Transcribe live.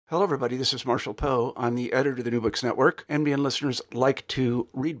Hello, everybody. This is Marshall Poe. I'm the editor of the New Books Network. NBN listeners like to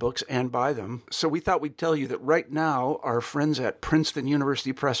read books and buy them. So we thought we'd tell you that right now, our friends at Princeton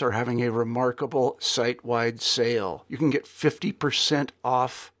University Press are having a remarkable site-wide sale. You can get 50%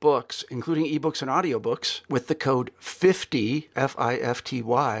 off books, including ebooks and audiobooks, with the code 50,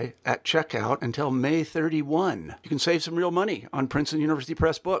 F-I-F-T-Y, at checkout until May 31. You can save some real money on Princeton University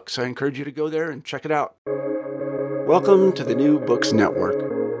Press books. I encourage you to go there and check it out. Welcome to the New Books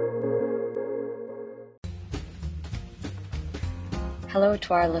Network. Hello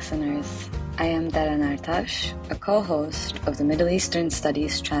to our listeners. I am Deren Artaş, a co-host of the Middle Eastern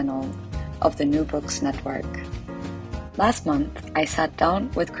Studies channel of the New Books Network. Last month, I sat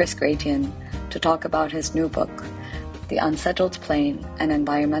down with Chris Gratian to talk about his new book, The Unsettled Plain: An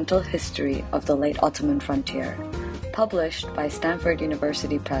Environmental History of the Late Ottoman Frontier, published by Stanford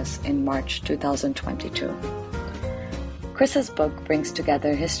University Press in March 2022. Chris's book brings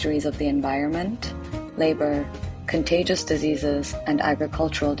together histories of the environment, labor, contagious diseases, and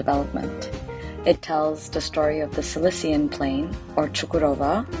agricultural development. It tells the story of the Cilician Plain, or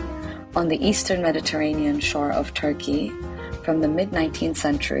Çukurova, on the eastern Mediterranean shore of Turkey from the mid-19th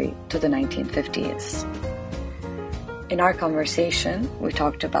century to the 1950s. In our conversation, we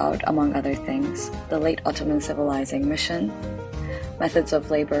talked about, among other things, the late Ottoman civilizing mission, methods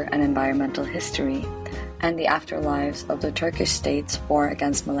of labor and environmental history, and the afterlives of the Turkish state's war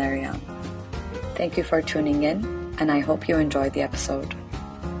against malaria. Thank you for tuning in, and I hope you enjoyed the episode.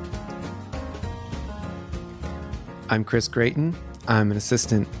 I'm Chris Gratian. I'm an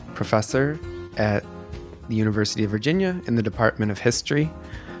assistant professor at the University of Virginia in the Department of History.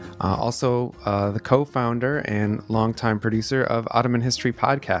 Also the co-founder and longtime producer of Ottoman History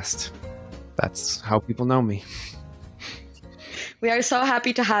Podcast. That's how people know me. We are so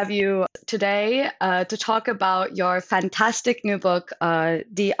happy to have you today to talk about your fantastic new book,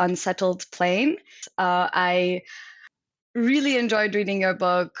 The Unsettled Plain. I really enjoyed reading your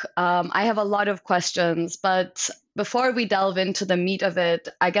book. I have a lot of questions, but before we delve into the meat of it,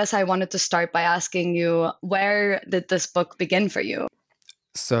 I guess I wanted to start by asking you, where did this book begin for you?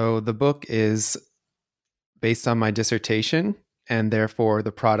 So the book is based on my dissertation and therefore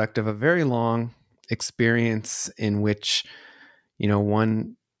the product of a very long experience in which,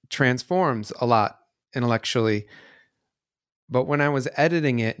 one transforms a lot intellectually. But when I was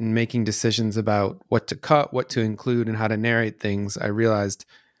editing it and making decisions about what to cut, what to include, and how to narrate things, I realized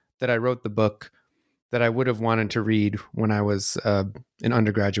that I wrote the book that I would have wanted to read when I was an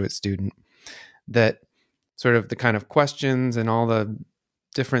undergraduate student. That sort of the kind of questions and all the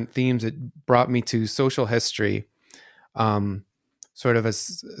different themes it brought me to social history, sort of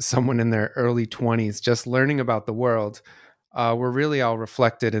as someone in their early 20s, just learning about the world, were really all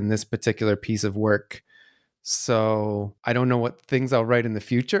reflected in this particular piece of work. So I don't know what things I'll write in the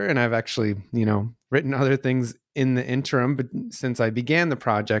future. And I've actually, written other things in the interim, but since I began the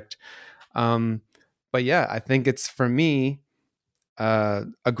project. But yeah, I think it's, for me,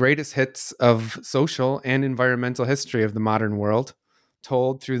 a greatest hits of social and environmental history of the modern world,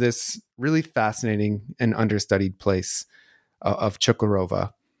 told through this really fascinating and understudied place of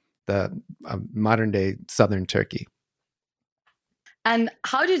Çukurova, the modern day southern Turkey. And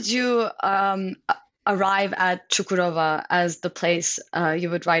how did you arrive at Çukurova as the place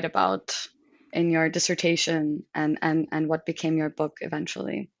you would write about in your dissertation and what became your book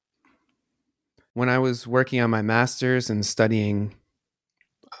eventually? When I was working on my master's and studying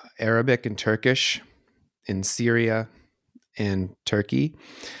Arabic and Turkish in Syria and Turkey,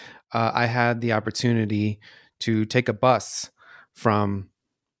 I had the opportunity to take a bus from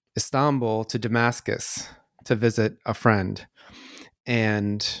Istanbul to Damascus to visit a friend.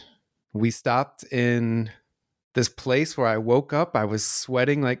 And we stopped in this place where I woke up. I was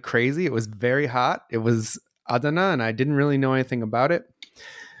sweating like crazy. It was very hot. It was Adana, and I didn't really know anything about it.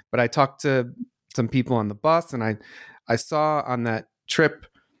 But I talked to some people on the bus, and I saw on that trip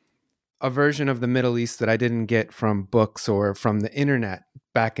a version of the Middle East that I didn't get from books or from the internet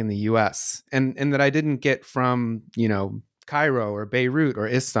back in the US, and that I didn't get from, Cairo or Beirut or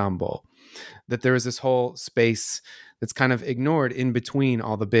Istanbul. That there was this whole space that's kind of ignored in between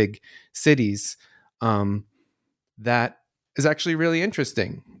all the big cities, that is actually really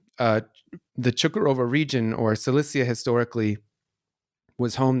interesting. The Çukurova region, or Cilicia historically,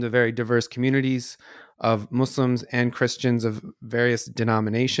 was home to very diverse communities of Muslims and Christians of various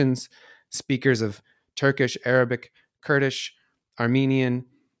denominations, speakers of Turkish, Arabic, Kurdish, Armenian,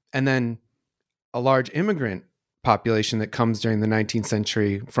 and then a large immigrant population that comes during the 19th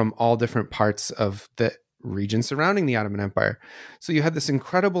century from all different parts of the region surrounding the Ottoman Empire. So you had this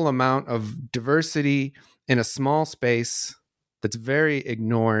incredible amount of diversity in a small space that's very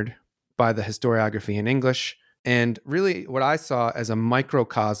ignored by the historiography in English, and really what I saw as a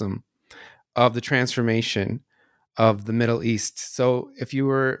microcosm of the transformation of the Middle East. So if you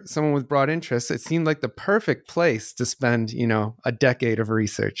were someone with broad interests, it seemed like the perfect place to spend, a decade of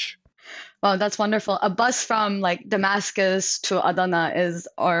research. Wow, that's wonderful. A bus from like Damascus to Adana is,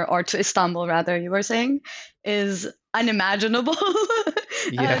 or to Istanbul rather, you were saying, is unimaginable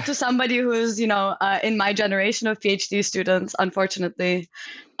to somebody who's, in my generation of PhD students, unfortunately.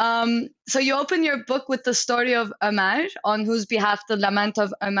 So you open your book with the story of Ömer, on whose behalf the lament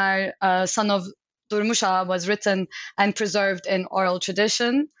of Ömer, son of Durmuş Ağa, was written and preserved in oral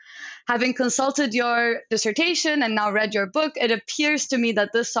tradition. Having consulted your dissertation and now read your book, it appears to me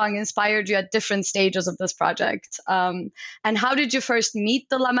that this song inspired you at different stages of this project. And how did you first meet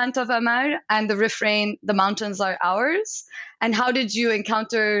the lament of Ömer and the refrain, "The mountains are ours"? And how did your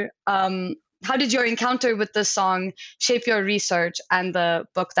encounter with this song shape your research and the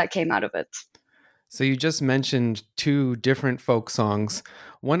book that came out of it? So you just mentioned two different folk songs.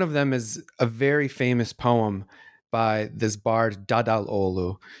 One of them is a very famous poem by this bard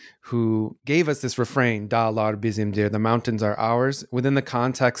Dadaloğlu, who gave us this refrain, "Dağlar bizimdir," the mountains are ours, within the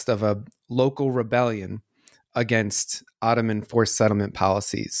context of a local rebellion against Ottoman forced settlement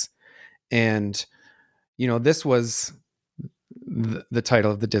policies. And, this was the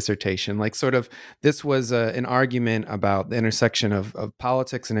title of the dissertation. Like this was an argument about the intersection of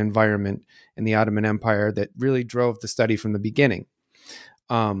politics and environment in the Ottoman Empire that really drove the study from the beginning.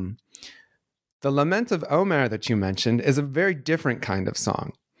 The Lament of Ömer that you mentioned is a very different kind of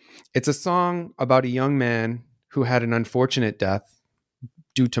song. It's a song about a young man who had an unfortunate death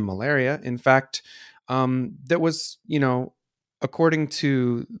due to malaria. In fact, that was, according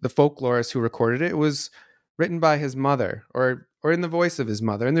to the folklorist who recorded it, it was written by his mother or in the voice of his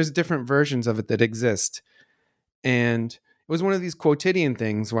mother. And there's different versions of it that exist. And it was one of these quotidian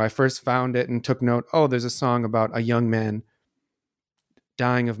things where I first found it and took note, there's a song about a young man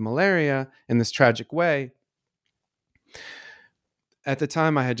dying of malaria in this tragic way. At the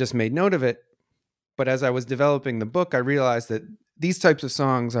time, I had just made note of it. But as I was developing the book, I realized that these types of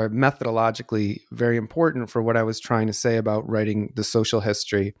songs are methodologically very important for what I was trying to say about writing the social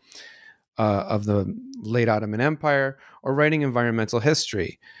history of the late Ottoman Empire or writing environmental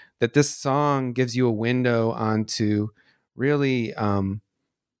history. That this song gives you a window onto really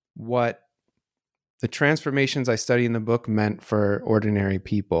what the transformations I study in the book meant for ordinary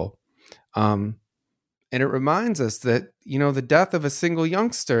people. And it reminds us that, the death of a single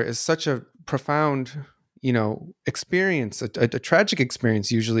youngster is such a profound, experience, a tragic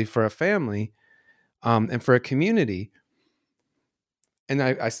experience usually for a family and for a community. And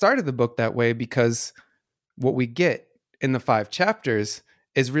I started the book that way because what we get in the 5 chapters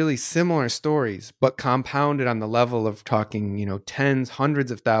is really similar stories, but compounded on the level of talking, tens, hundreds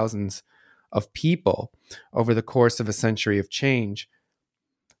of thousands of people over the course of a century of change.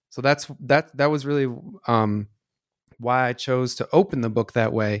 So that was really why I chose to open the book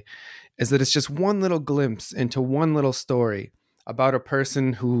that way, is that it's just one little glimpse into one little story about a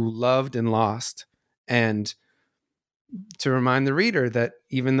person who loved and lost, and to remind the reader that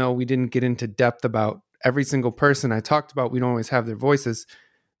even though we didn't get into depth about every single person I talked about, we don't always have their voices,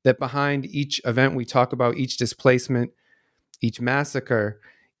 that behind each event we talk about, each displacement, each massacre,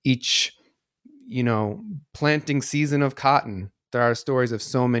 each planting season of cotton, there are stories of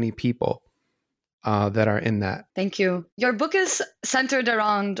so many people that are in that. Thank you. Your book is centered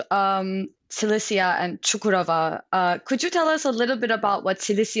around Cilicia and Çukurova. Could you tell us a little bit about what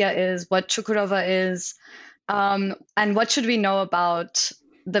Cilicia is, what Çukurova is, and what should we know about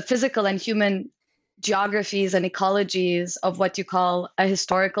the physical and human geographies and ecologies of what you call a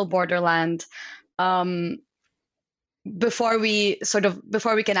historical borderland, before we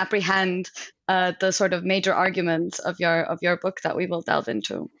can apprehend the sort of major arguments of your book that we will delve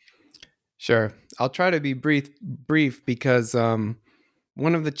into? Sure. I'll try to be brief because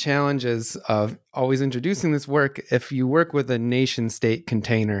one of the challenges of always introducing this work, if you work with a nation state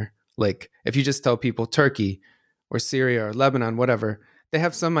container, like if you just tell people Turkey or Syria or Lebanon, whatever, they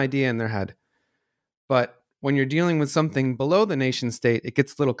have some idea in their head. But when you're dealing with something below the nation state, it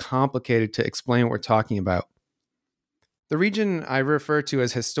gets a little complicated to explain what we're talking about. The region I refer to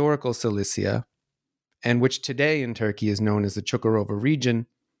as historical Cilicia, and which today in Turkey is known as the Çukurova region,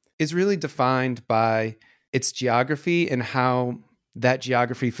 is really defined by its geography and how that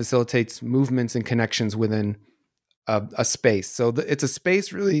geography facilitates movements and connections within a space. So it's a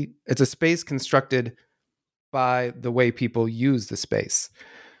space constructed by the way people use the space.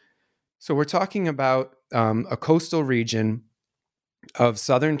 So we're talking about a coastal region of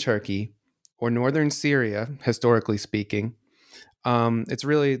southern Turkey or northern Syria, historically speaking, It's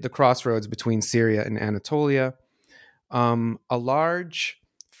really the crossroads between Syria and Anatolia. A large,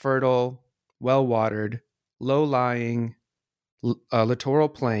 fertile, well-watered, low-lying littoral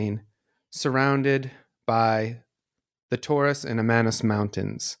plain surrounded by the Taurus and Amanus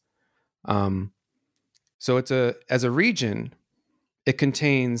Mountains. So as a region, it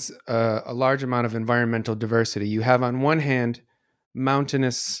contains a large amount of environmental diversity. You have on one hand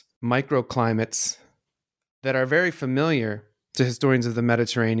mountainous microclimates that are very familiar to historians of the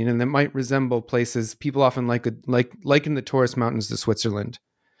Mediterranean and that might resemble places people often liken the Taurus Mountains to Switzerland.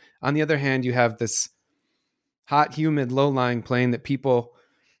 On the other hand, you have this hot, humid, low-lying plain that people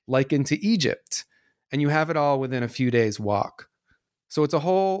liken to Egypt, and you have it all within a few days' walk. So it's a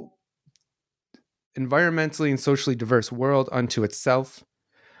whole environmentally and socially diverse world unto itself.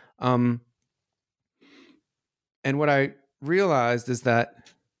 And what I realized is that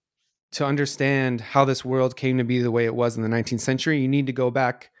to understand how this world came to be the way it was in the 19th century, you need to go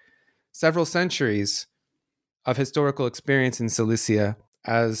back several centuries of historical experience in Cilicia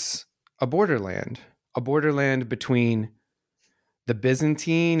as a borderland between the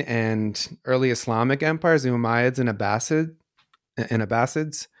Byzantine and early Islamic empires, the Umayyads and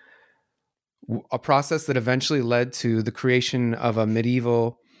Abbasids, a process that eventually led to the creation of a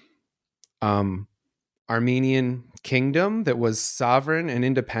medieval Armenian kingdom that was sovereign and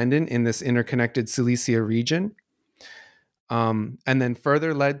independent in this interconnected Cilicia region, and then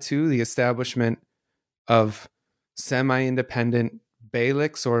further led to the establishment of semi-independent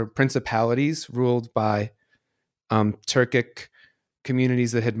beyliks or principalities ruled by Turkic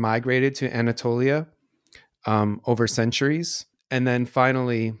communities that had migrated to Anatolia over centuries, and then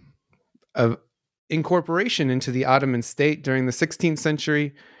finally incorporation into the Ottoman state during the 16th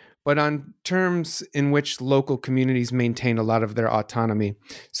century, but on terms in which local communities maintained a lot of their autonomy.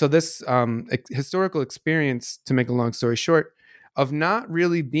 So this historical experience, to make a long story short, of not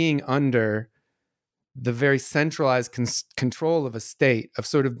really being under the very centralized control of a state, of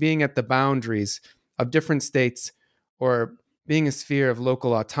sort of being at the boundaries of different states or being a sphere of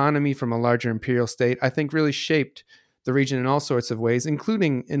local autonomy from a larger imperial state, I think really shaped the region in all sorts of ways,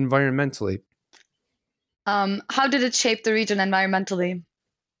 including environmentally. How did it shape the region environmentally?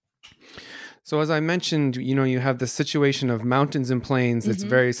 So as I mentioned, you have the situation of mountains and plains that's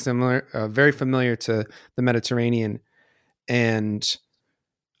very similar, very familiar to the Mediterranean, and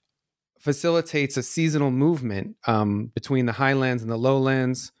facilitates a seasonal movement between the highlands and the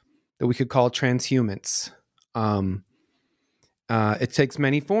lowlands that we could call transhumance. It takes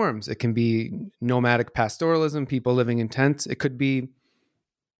many forms. It can be nomadic pastoralism, people living in tents. It could be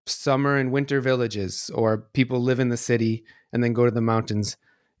summer and winter villages, or people live in the city and then go to the mountains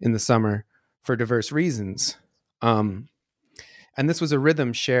in the summer for diverse reasons. And this was a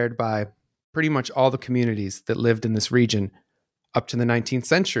rhythm shared by pretty much all the communities that lived in this region up to the 19th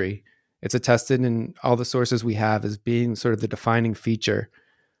century. It's attested in all the sources we have as being sort of the defining feature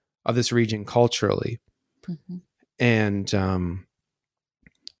of this region culturally. Mm-hmm. And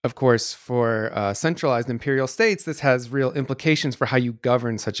of course, for centralized imperial states, this has real implications for how you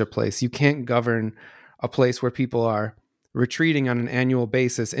govern such a place. You can't govern a place where people are retreating on an annual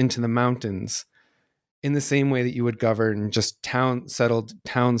basis into the mountains in the same way that you would govern just settled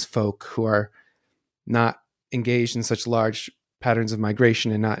townsfolk who are not engaged in such large patterns of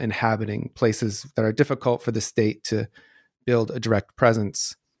migration and not inhabiting places that are difficult for the state to build a direct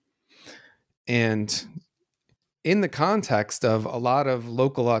presence. And in the context of a lot of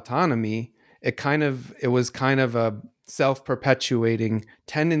local autonomy, it was kind of a self-perpetuating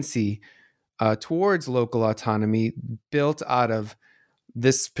tendency towards local autonomy built out of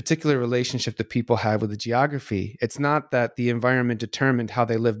this particular relationship that people have with the geography. It's not that the environment determined how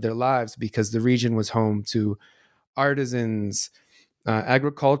they lived their lives, because the region was home to artisans,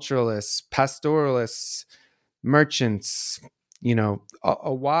 agriculturalists, pastoralists, merchants,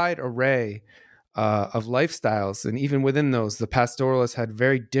 a wide array of lifestyles. And even within those, the pastoralists had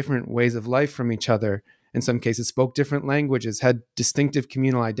very different ways of life from each other. In some cases, spoke different languages, had distinctive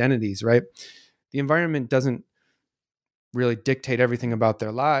communal identities, right? The environment doesn't really dictate everything about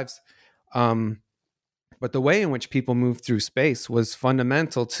their lives. But the way in which people moved through space was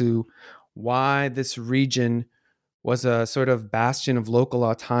fundamental to why this region was a sort of bastion of local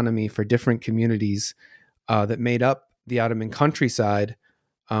autonomy for different communities that made up the Ottoman countryside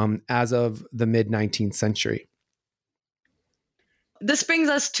as of the mid-19th century. This brings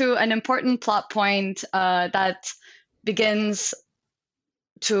us to an important plot point that begins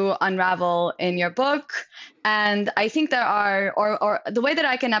to unravel in your book. And I think there are, or the way that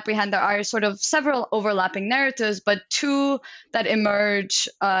I can apprehend, there are sort of several overlapping narratives, but two that emerge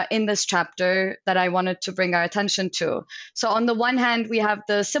in this chapter that I wanted to bring our attention to. So on the one hand, we have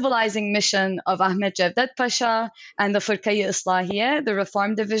the civilizing mission of Ahmed Cevdet Pasha and the Fırkayı Islahiye, the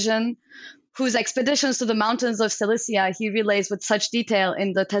Reform Division, whose expeditions to the mountains of Cilicia he relays with such detail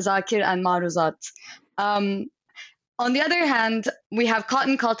in the Tezakir and Maruzat. On the other hand, we have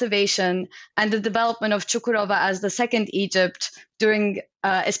cotton cultivation and the development of Çukurova as the second Egypt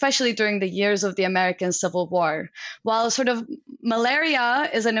especially during the years of the American Civil War. While sort of malaria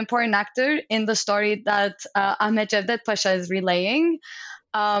is an important actor in the story that Ahmed Cevdet Pasha is relaying,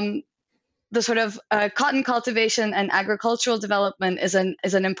 the sort of cotton cultivation and agricultural development is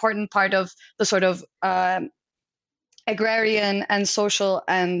an important part of the sort of agrarian and social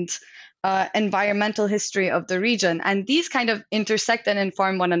and environmental history of the region. And these kind of intersect and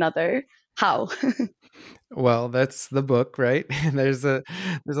inform one another. How? Well, that's the book, right? There's a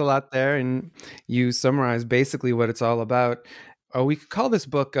lot there, and you summarize basically what it's all about. We could call this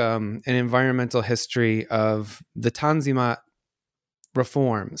book an environmental history of the Tanzimat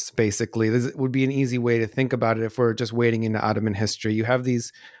reforms, basically. This would be an easy way to think about it if we're just wading into Ottoman history. You have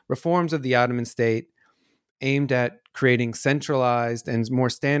these reforms of the Ottoman state aimed at creating centralized and more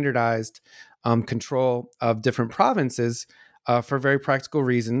standardized control of different provinces for very practical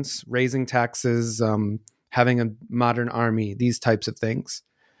reasons, raising taxes, having a modern army, these types of things.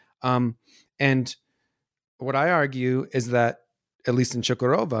 And what I argue is that, at least in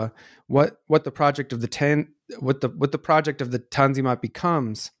Çukurova, what the project of the Tanzimat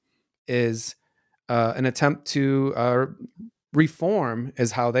becomes is an attempt to reform,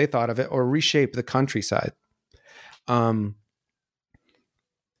 is how they thought of it, or reshape the countryside. And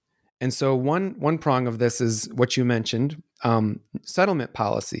so one prong of this is what you mentioned, settlement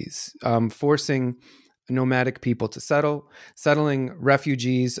policies, forcing nomadic people to settling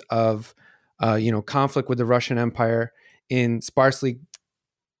refugees of conflict with the Russian Empire in sparsely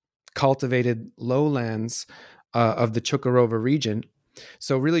cultivated lowlands of the Çukurova region.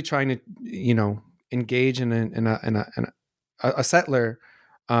 So really trying to engage in a settler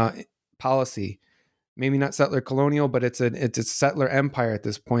policy. Maybe not settler colonial, but it's a settler empire at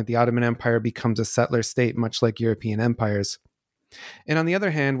this point. The Ottoman Empire becomes a settler state, much like European empires. And on the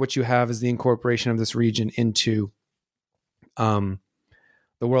other hand, what you have is the incorporation of this region into the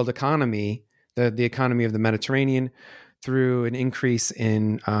world economy, the economy of the Mediterranean, through an increase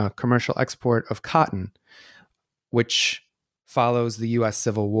in commercial export of cotton, which follows the U.S.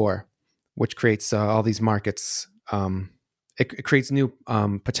 Civil War, which creates all these markets. It creates new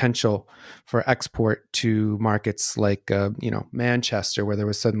potential for export to markets like, Manchester, where there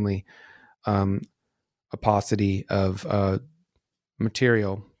was suddenly a paucity of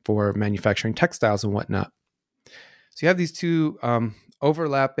material for manufacturing textiles and whatnot. So you have these two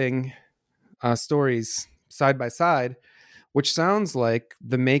overlapping stories side by side, which sounds like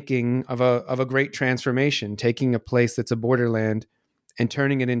the making of a great transformation, taking a place that's a borderland and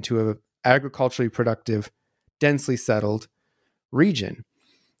turning it into an agriculturally productive, densely settled region.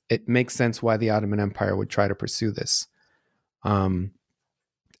 It makes sense why the Ottoman Empire would try to pursue this. And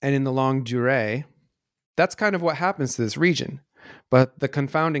in the longue durée, that's kind of what happens to this region. But the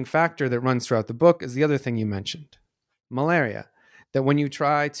confounding factor that runs throughout the book is the other thing you mentioned, malaria. That when you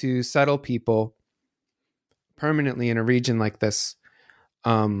try to settle people permanently in a region like this,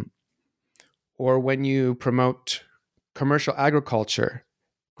 or when you promote commercial agriculture,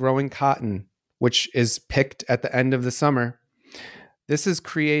 growing cotton, which is picked at the end of the summer, this is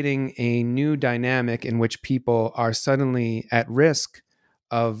creating a new dynamic in which people are suddenly at risk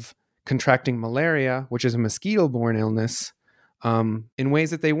of contracting malaria, which is a mosquito-borne illness, in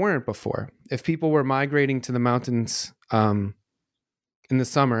ways that they weren't before. If people were migrating to the mountains in the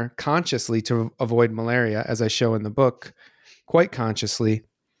summer consciously to avoid malaria, as I show in the book, quite consciously,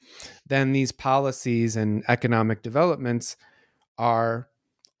 then these policies and economic developments are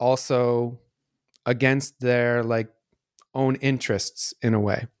also against their own interests in a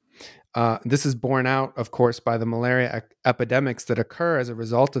way. This is borne out, of course, by the malaria epidemics that occur as a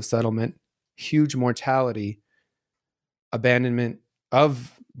result of settlement, huge mortality, abandonment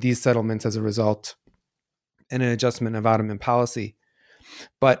of these settlements as a result, and an adjustment of Ottoman policy.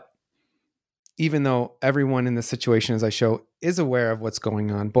 But even though everyone in this situation, as I show, is aware of what's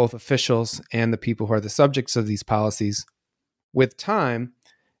going on, both officials and the people who are the subjects of these policies, with time,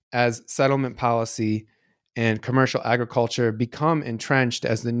 as settlement policy and commercial agriculture become entrenched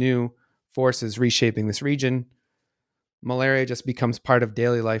as the new forces reshaping this region, malaria just becomes part of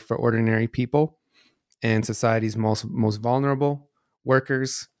daily life for ordinary people and society's most vulnerable,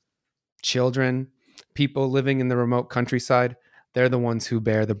 workers, children, people living in the remote countryside, they're the ones who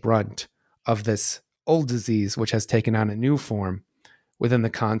bear the brunt of this old disease, which has taken on a new form within the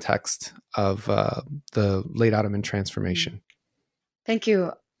context of the late Ottoman transformation. Thank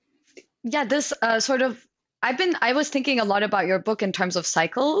you. Yeah, this I was thinking a lot about your book in terms of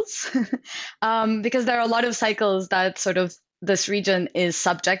cycles, because there are a lot of cycles that sort of this region is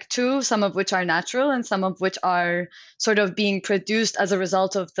subject to, some of which are natural and some of which are sort of being produced as a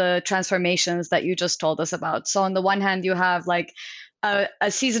result of the transformations that you just told us about. So on the one hand, you have like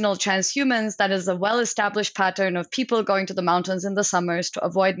a seasonal transhumance that is a well-established pattern of people going to the mountains in the summers to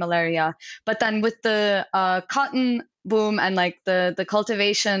avoid malaria. But then with the cotton boom and like the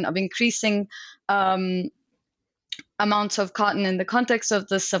cultivation of increasing amounts of cotton in the context of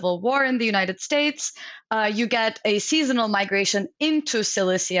the Civil War in the United States, you get a seasonal migration into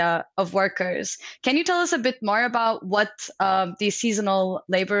Cilicia of workers. Can you tell us a bit more about what these seasonal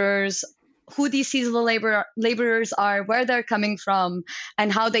laborers, who these seasonal laborers are, where they're coming from,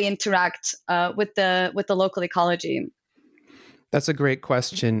 and how they interact with the local ecology? That's a great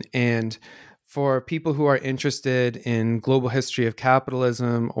question. And for people who are interested in global history of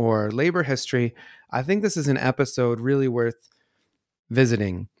capitalism or labor history, I think this is an episode really worth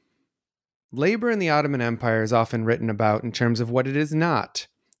visiting. Labor in the Ottoman Empire is often written about in terms of what it is not,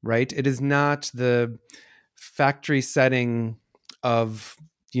 right? It is not the factory setting of,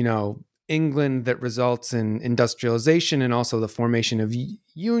 England that results in industrialization and also the formation of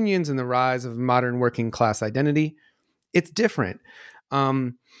unions and the rise of modern working class identity. It's different.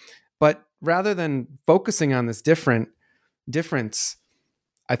 But rather than focusing on this difference,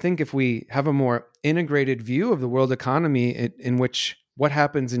 I think if we have a more integrated view of the world economy in which what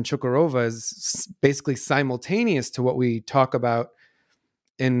happens in Cukurova is basically simultaneous to what we talk about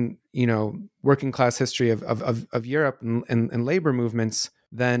in, working class history of Europe and labor movements,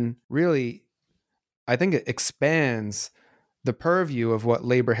 then really, I think it expands the purview of what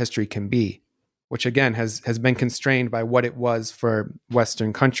labor history can be, which again has been constrained by what it was for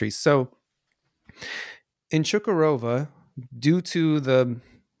Western countries. So in Cukurova, due to the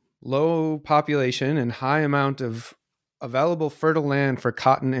low population and high amount of available fertile land for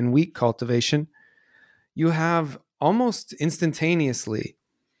cotton and wheat cultivation, you have almost instantaneously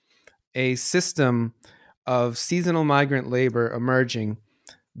a system of seasonal migrant labor emerging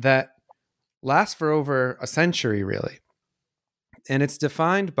that lasts for over a century, really. And it's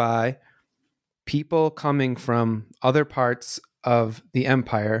defined by people coming from other parts of the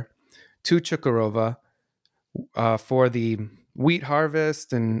empire to Cukurova for the wheat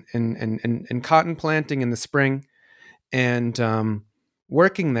harvest and cotton planting in the spring, and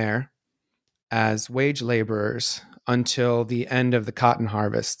working there as wage laborers until the end of the cotton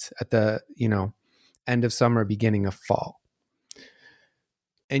harvest at the end of summer, beginning of fall.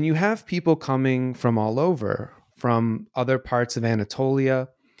 And you have people coming from all over, from other parts of Anatolia,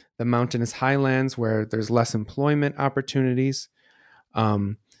 the mountainous highlands where there's less employment opportunities.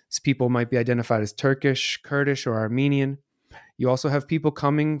 These people might be identified as Turkish, Kurdish, or Armenian. You also have people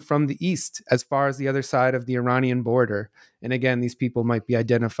coming from the east, as far as the other side of the Iranian border. And again, these people might be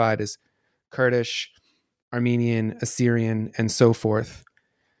identified as Kurdish, Armenian, Assyrian, and so forth.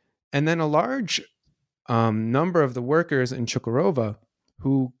 And then a large number of the workers in Cukurova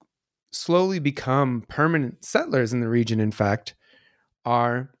who slowly become permanent settlers in the region, in fact,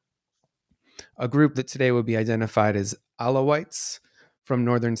 are a group that today would be identified as Alawites from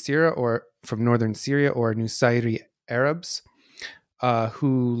northern Syria or Nusayri Arabs,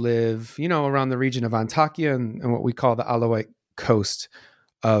 who live, around the region of Antakya and what we call the Alawite coast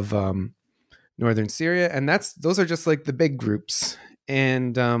of northern Syria. And those are just like the big groups.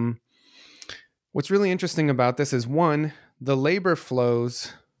 And what's really interesting about this is, one, the labor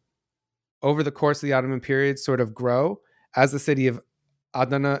flows over the course of the Ottoman period sort of grow as the city of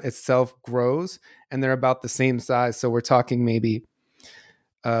Adana itself grows, and they're about the same size. So we're talking maybe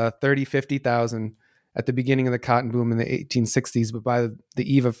 30, 50,000 at the beginning of the cotton boom in the 1860s. But by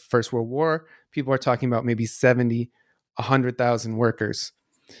the eve of First World War, people are talking about maybe 70, 100,000 workers.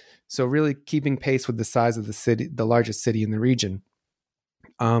 So really keeping pace with the size of the city, the largest city in the region.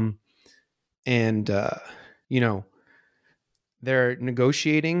 They're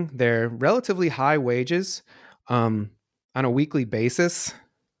negotiating their relatively high wages on a weekly basis.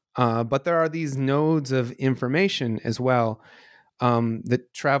 But there are these nodes of information as well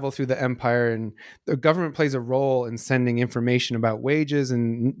that travel through the empire, and the government plays a role in sending information about wages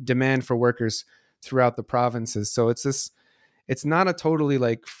and demand for workers throughout the provinces. So it's not a totally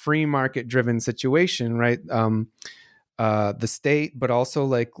like free market driven situation, right? the state, but also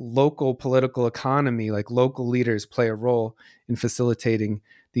like local political economy, like local leaders play a role in facilitating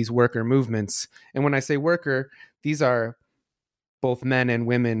these worker movements. And when I say worker, these are both men and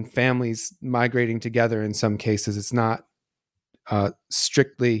women, families migrating together in some cases. It's not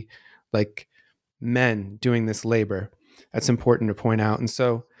strictly like men doing this labor. That's important to point out. And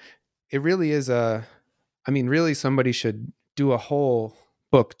so it really is really somebody should do a whole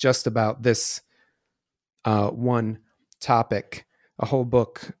book just about this one topic, a whole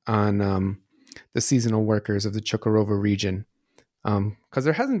book on the seasonal workers of the Çukurova region, because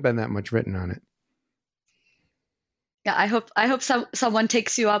there hasn't been that much written on it. Yeah, I hope someone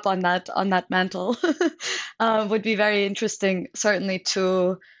takes you up on that mantle. Would be very interesting, certainly,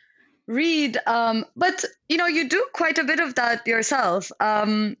 to read. But you do quite a bit of that yourself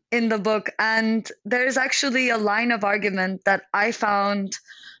in the book, and there's actually a line of argument that I found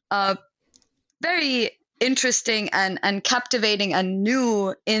very interesting and captivating and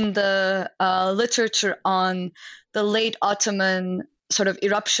new in the literature on the late Ottoman sort of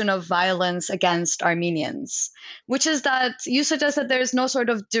eruption of violence against Armenians, which is that you suggest that there's no sort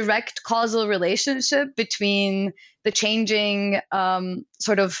of direct causal relationship between the changing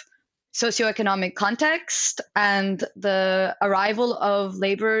sort of socioeconomic context and the arrival of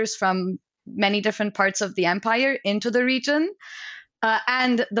laborers from many different parts of the empire into the region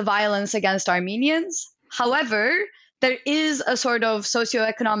and the violence against Armenians. However, there is a sort of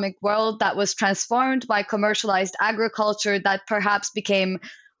socioeconomic world that was transformed by commercialized agriculture that perhaps became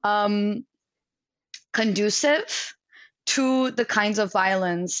conducive to the kinds of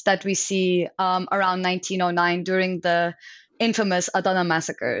violence that we see around 1909 during the infamous Adana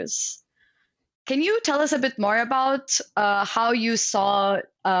massacres. Can you tell us a bit more about how you saw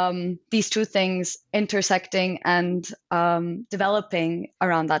these two things intersecting and developing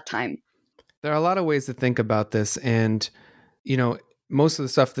around that time? There are a lot of ways to think about this. And, most of the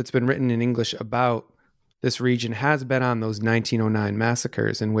stuff that's been written in English about this region has been on those 1909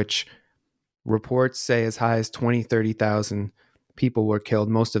 massacres, in which reports say as high as 20, 30,000 people were killed,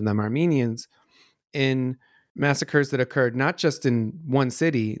 most of them Armenians, in massacres that occurred not just in one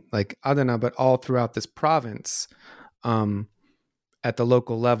city like Adana, but all throughout this province at the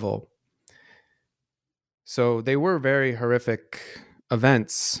local level. So they were very horrific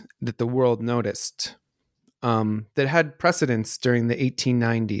events that the world noticed, that had precedence during the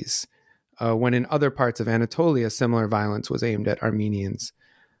 1890s, when in other parts of Anatolia, similar violence was aimed at Armenians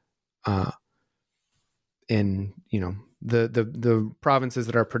in the provinces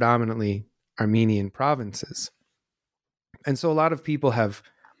that are predominantly Armenian provinces. And so a lot of people have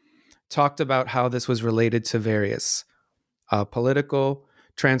talked about how this was related to various political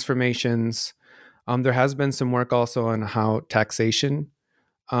transformations. There has been some work also on how taxation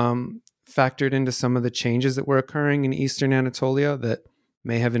factored into some of the changes that were occurring in Eastern Anatolia that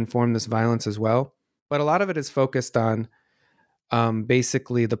may have informed this violence as well. But a lot of it is focused on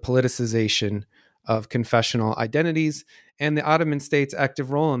basically the politicization of confessional identities and the Ottoman state's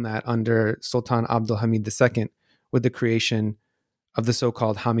active role in that under Sultan Abdulhamid II, with the creation of the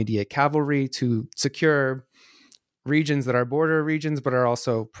so-called Hamidiyya cavalry to secure regions that are border regions, but are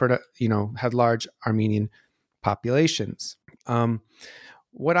also, had large Armenian populations.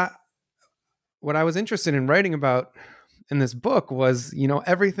 What I was interested in writing about in this book was,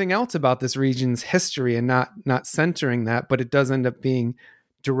 everything else about this region's history, and not centering that, but it does end up being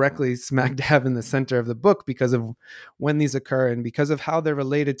directly smack dab in the center of the book because of when these occur and because of how they're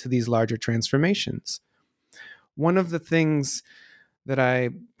related to these larger transformations. One of the things that I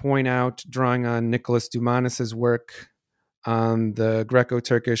point out, drawing on Nicholas Doumanis's work on the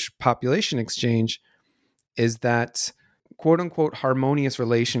Greco-Turkish population exchange, is that quote-unquote harmonious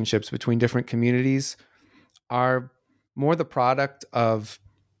relationships between different communities are more the product of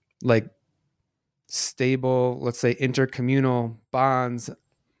like stable, let's say, intercommunal bonds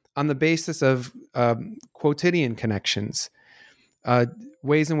on the basis of quotidian connections,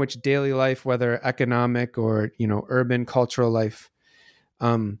 ways in which daily life, whether economic or urban cultural life,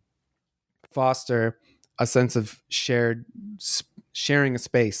 foster a sense of sharing a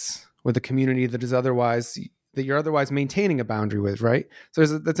space with a community that you're otherwise maintaining a boundary with, right? So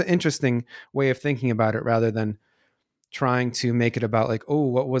that's an interesting way of thinking about it, rather than trying to make it about like, oh,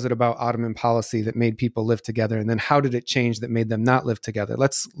 what was it about Ottoman policy that made people live together, and then how did it change that made them not live together?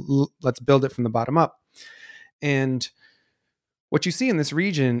 Let's build it from the bottom up. And what you see in this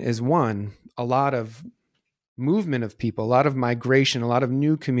region is, one, a lot of movement of people, a lot of migration, a lot of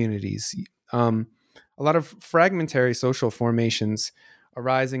new communities, a lot of fragmentary social formations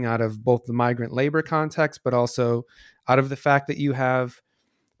arising out of both the migrant labor context, but also out of the fact that you have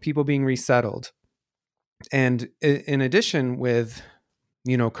people being resettled. And in addition, with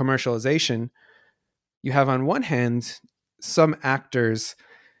commercialization, you have on one hand some actors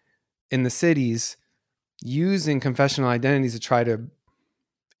in the cities using confessional identities to try to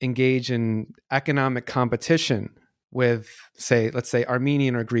engage in economic competition with, let's say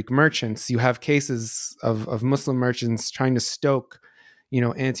Armenian or Greek merchants. You have cases of Muslim merchants trying to stoke,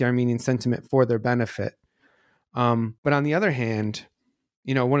 anti-Armenian sentiment for their benefit. But on the other hand,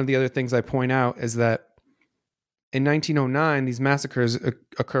 one of the other things I point out is that in 1909, these massacres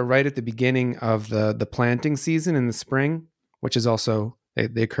occur right at the beginning of the planting season in the spring, which is also,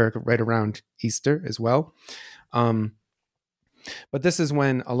 they occur right around Easter as well. But this is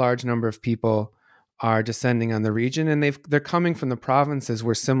when a large number of people are descending on the region, and they're coming from the provinces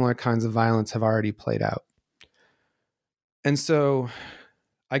where similar kinds of violence have already played out. And so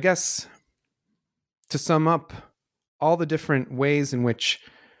I guess to sum up all the different ways in which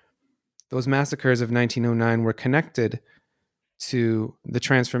those massacres of 1909 were connected to the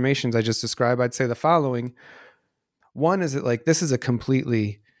transformations I just described, I'd say the following. One is that this is a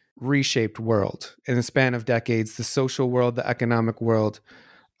completely reshaped world in the span of decades. The social world, the economic world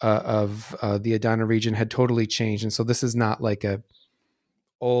of the Adana region had totally changed. And so this is not like a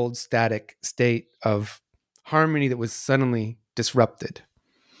old static state of harmony that was suddenly disrupted.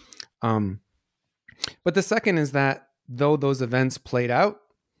 But the second is that though those events played out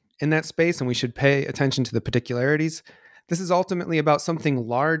in that space, and we should pay attention to the particularities, this is ultimately about something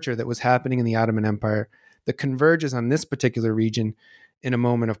larger that was happening in the Ottoman Empire that converges on this particular region in a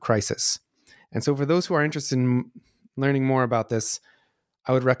moment of crisis. And so for those who are interested in learning more about this,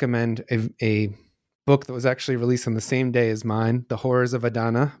 I would recommend a book that was actually released on the same day as mine, The Horrors of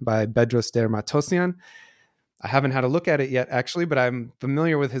Adana by Bedros Dermatosyan. I haven't had a look at it yet, actually, but I'm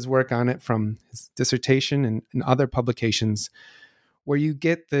familiar with his work on it from his dissertation and other publications, where you'll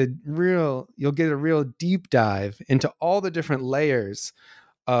get a real deep dive into all the different layers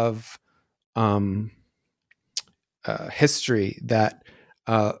of history that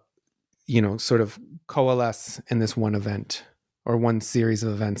sort of coalesce in this one event or one series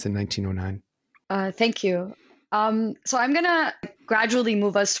of events in 1909. Thank you. So I'm going to gradually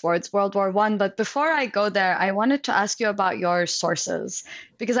move us towards World War I. But before I go there, I wanted to ask you about your sources,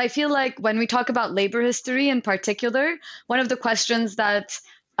 because I feel like when we talk about labor history in particular, one of the questions that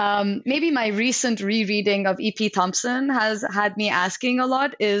maybe my recent rereading of E.P. Thompson has had me asking a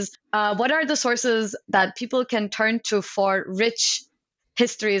lot is, what are the sources that people can turn to for rich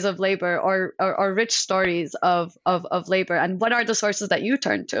histories of labor or rich stories of labor? And what are the sources that you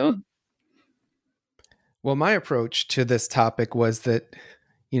turn to? Well, my approach to this topic was that,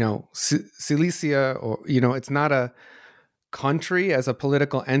 Silesia, or, it's not a country as a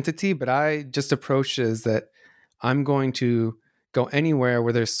political entity, but I just approached it as that I'm going to go anywhere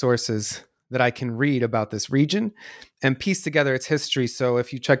where there's sources that I can read about this region and piece together its history. So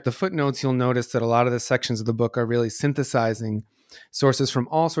if you check the footnotes, you'll notice that a lot of the sections of the book are really synthesizing sources from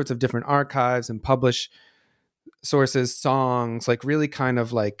all sorts of different archives and published sources, songs, really kind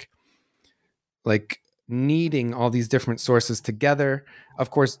of like needing all these different sources together. Of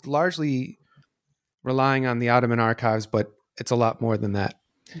course, largely relying on the Ottoman archives, but it's a lot more than that.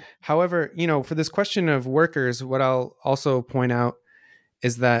 However, for this question of workers, what I'll also point out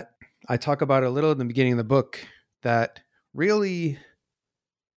is that I talk about a little in the beginning of the book that really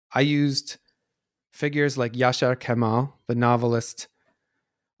I used figures like Yashar Kemal, the novelist,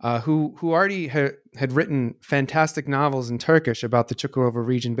 who already had written fantastic novels in Turkish about the Çukurova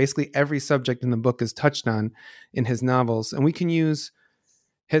region. Basically, every subject in the book is touched on in his novels. And we can use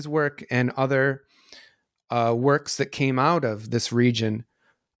his work and other works that came out of this region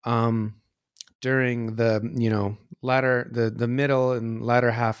during the the middle and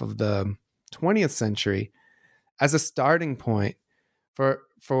latter half of the 20th century as a starting point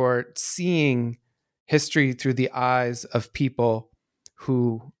for seeing history through the eyes of people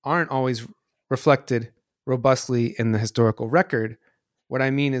who aren't always reflected robustly in the historical record. What I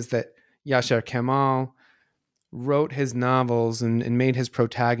mean is that Yashar Kemal wrote his novels and made his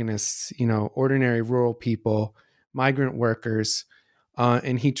protagonists, ordinary rural people, migrant workers,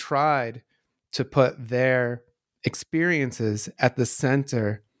 and he tried to put their experiences at the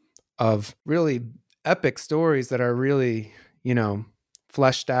center of really epic stories that are really,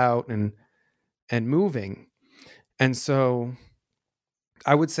 fleshed out and moving. And so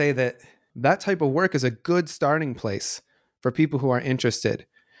I would say that type of work is a good starting place for people who are interested.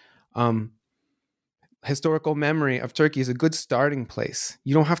 Historical memory of Turkey is a good starting place.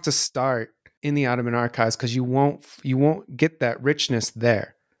 You don't have to start in the Ottoman archives because you won't get that richness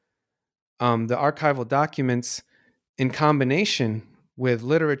there. The archival documents, in combination with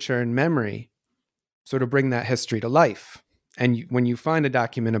literature and memory, sort of bring that history to life. And when you find a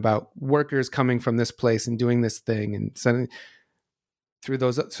document about workers coming from this place and doing this thing and sending through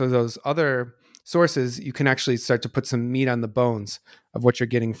those other sources, you can actually start to put some meat on the bones of what you're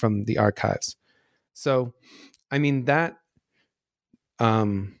getting from the archives. So, I mean, that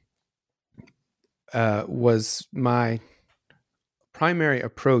was my primary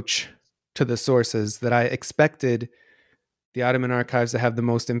approach to the sources, that I expected the Ottoman archives to have the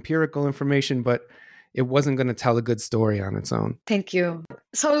most empirical information, but it wasn't going to tell a good story on its own. Thank you.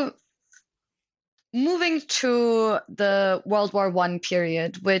 So moving to the World War I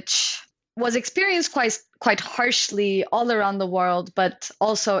period, which was experienced quite harshly all around the world, but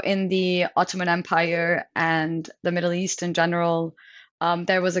also in the Ottoman Empire and the Middle East in general.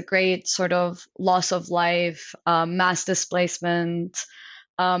 There was a great sort of loss of life, mass displacement,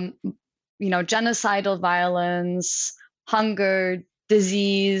 genocidal violence, hunger,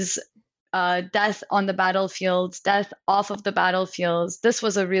 disease, death on the battlefields, death off of the battlefields. This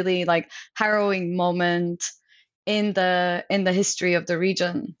was a really harrowing moment in the history of the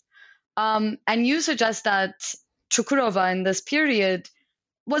region. And you suggest that Çukurova in this period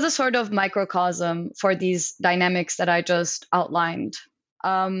was a sort of microcosm for these dynamics that I just outlined.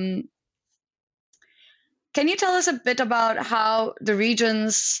 Can you tell us a bit about how the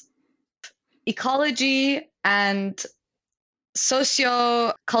region's ecology and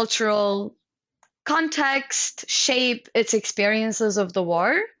socio-cultural context shape its experiences of the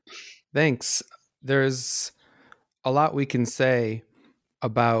war? Thanks. There's a lot we can say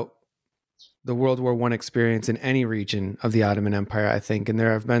about the World War I experience in any region of the Ottoman Empire, I think. And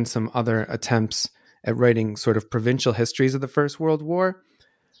there have been some other attempts at writing sort of provincial histories of the First World War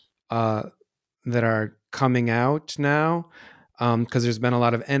that are coming out now, because there's been a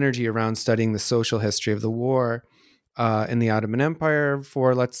lot of energy around studying the social history of the war in the Ottoman Empire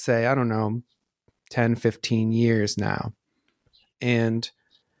for, let's say, 10, 15 years now. And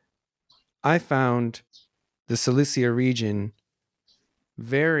I found the Cilicia region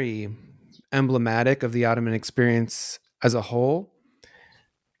very emblematic of the Ottoman experience as a whole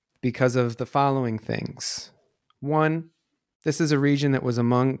because of the following things. One, this is a region that was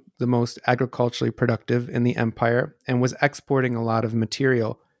among the most agriculturally productive in the empire and was exporting a lot of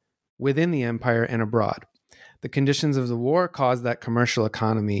material within the empire and abroad. The conditions of the war caused that commercial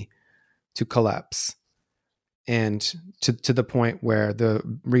economy to collapse, and to the point where the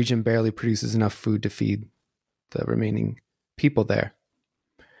region barely produces enough food to feed the remaining people there.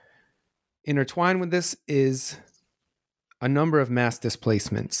 Intertwined with this is a number of mass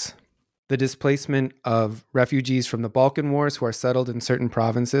displacements. The displacement of refugees from the Balkan Wars who are settled in certain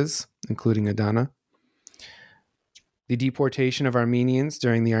provinces, including Adana. The deportation of Armenians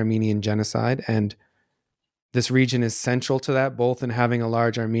during the Armenian genocide, and this region is central to that, both in having a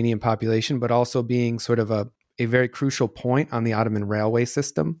large Armenian population, but also being sort of a very crucial point on the Ottoman railway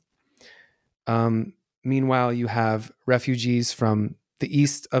system. Meanwhile, you have refugees from the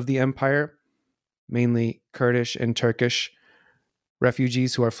east of the empire, mainly Kurdish and Turkish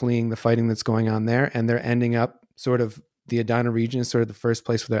refugees who are fleeing the fighting that's going on there, and they're ending up sort of, the Adana region is sort of the first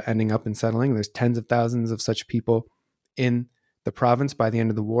place where they're ending up and settling. There's tens of thousands of such people in the province by the end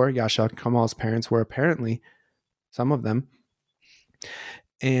of the war. Yasha Kemal's parents were apparently some of them.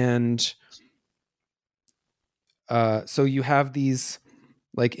 And so you have these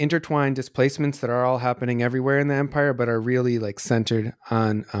intertwined displacements that are all happening everywhere in the empire, but are really centered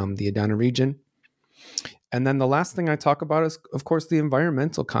on the Adana region. And then the last thing I talk about is, of course, the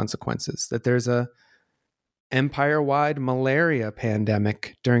environmental consequences, that there's a empire-wide malaria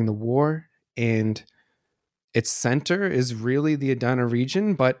pandemic during the war, and its center is really the Adana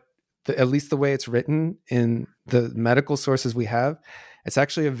region, but at least the way it's written in the medical sources we have, it's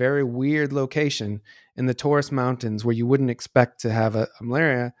actually a very weird location in the Taurus Mountains where you wouldn't expect to have a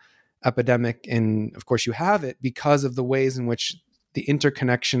malaria epidemic. And of course you have it because of the ways in which the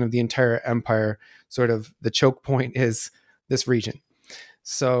interconnection of the entire empire, sort of the choke point, is this region.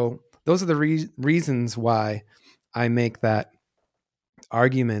 So those are the reasons why I make that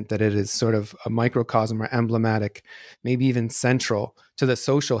argument that it is sort of a microcosm or emblematic, maybe even central to the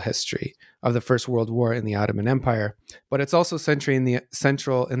social history of the First World War in the Ottoman Empire. But it's also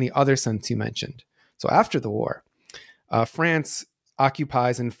central in the other sense you mentioned. So after the war, France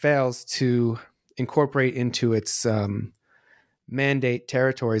occupies and fails to incorporate into its mandate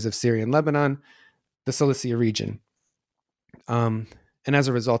territories of Syria and Lebanon the Cilicia region. And as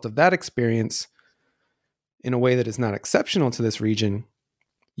a result of that experience, in a way that is not exceptional to this region,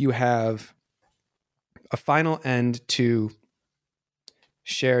 you have a final end to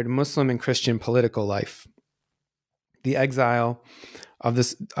shared Muslim and Christian political life. the exile of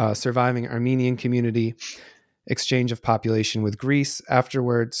this surviving Armenian community, exchange of population with Greece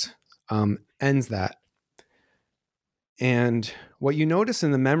afterwards, ends that. And what you notice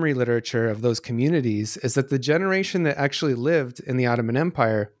in the memory literature of those communities is that the generation that actually lived in the Ottoman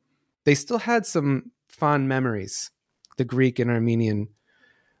Empire, they still had some fond memories. The Greek and Armenian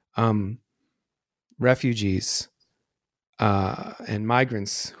refugees and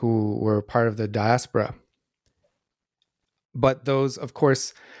migrants who were part of the diaspora. But those, of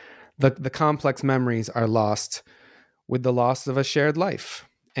course, the complex memories are lost with the loss of a shared life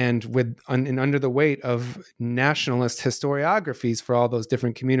and under the weight of nationalist historiographies for all those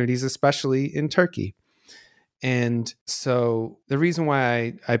different communities, especially in Turkey. And so the reason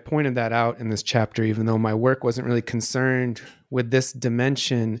why I pointed that out in this chapter, even though my work wasn't really concerned with this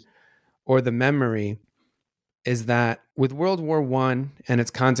dimension or the memory, is that with World War I and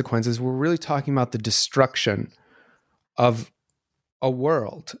its consequences, we're really talking about the destruction of a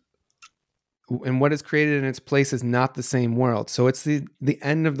world. And what is created in its place is not the same world. So it's the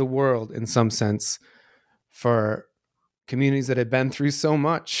end of the world in some sense for communities that had been through so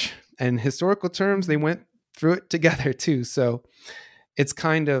much. And in historical terms, they went through it together too. So it's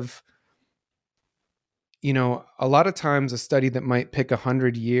kind of, a lot of times a study that might pick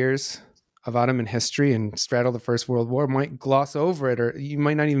 100 years of Ottoman history and straddle the First World War might gloss over it, or you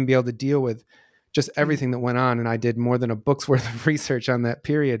might not even be able to deal with just everything that went on. And I did more than a book's worth of research on that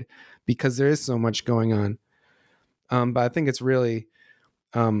period because there is so much going on. But I think it's really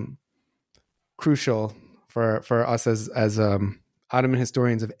crucial for us as Ottoman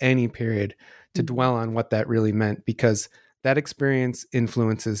historians of any period to dwell on what that really meant, because that experience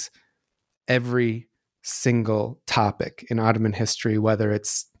influences every single topic in Ottoman history, whether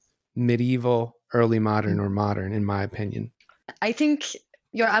it's medieval, early modern, or modern, in my opinion. I think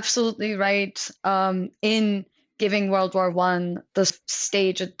you're absolutely right in giving World War I the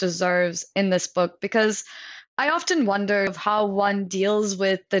stage it deserves in this book, because I often wonder how one deals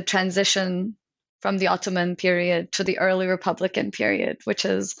with the transition from the Ottoman period to the early Republican period, which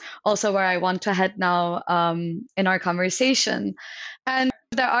is also where I want to head now in our conversation. And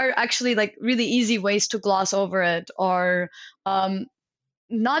there are actually really easy ways to gloss over it, or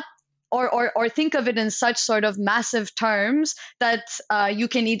not, or think of it in such sort of massive terms that you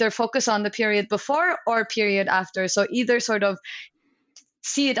can either focus on the period before or period after. So either sort of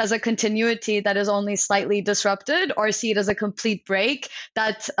see it as a continuity that is only slightly disrupted, or see it as a complete break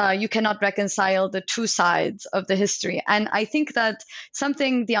that you cannot reconcile the two sides of the history. And I think that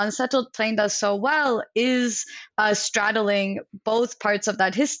something The Unsettled Plain does so well is straddling both parts of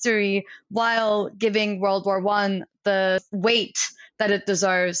that history while giving World War I the weight that it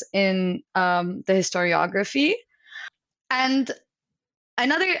deserves in the historiography. And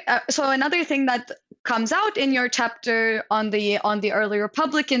another thing that comes out in your chapter on the early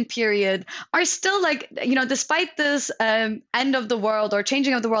Republican period are still despite this end of the world or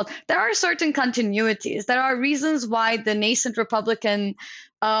changing of the world, there are certain continuities. There are reasons why the nascent Republican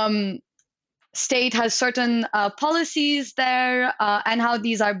state has certain policies there, and how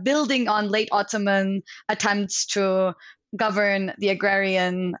these are building on late Ottoman attempts to govern the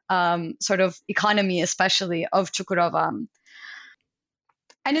agrarian sort of economy, especially of Çukurova.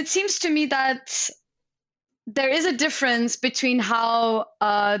 And it seems to me that there is a difference between how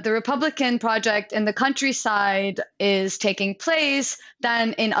the Republican project in the countryside is taking place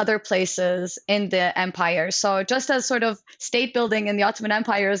than in other places in the empire. So just as sort of state building in the Ottoman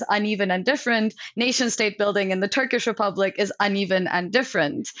Empire is uneven and different, nation state building in the Turkish Republic is uneven and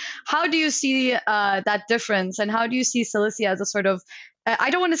different. How do you see that difference? And how do you see Cilicia as a sort of, I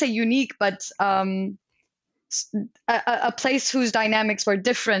don't want to say unique, but a place whose dynamics were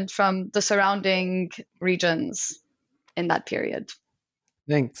different from the surrounding regions in that period?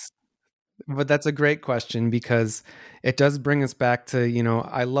 Thanks. But that's a great question, because it does bring us back to,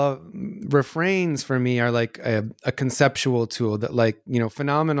 I love refrains for me are like a conceptual tool that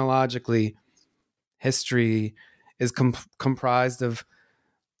phenomenologically history is comprised of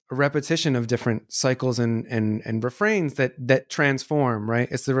a repetition of different cycles and refrains that transform, right?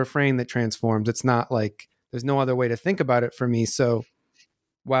 It's the refrain that transforms. It's not like there's no other way to think about it for me. So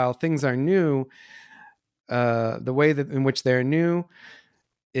while things are new, the way in which they're new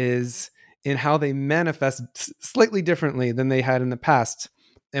is in how they manifest slightly differently than they had in the past.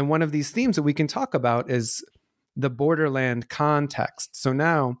 And one of these themes that we can talk about is the borderland context. So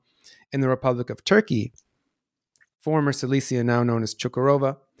now in the Republic of Turkey, former Cilicia, now known as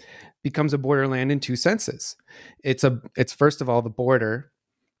Çukurova, becomes a borderland in two senses. It's first of all the border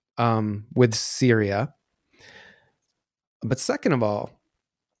with Syria. But second of all,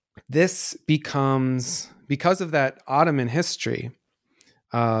 this becomes, because of that Ottoman history,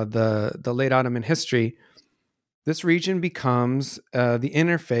 the late Ottoman history, this region becomes the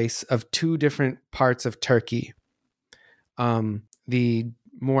interface of two different parts of Turkey. The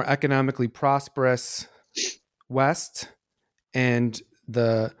more economically prosperous west and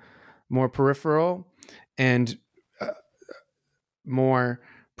the more peripheral and more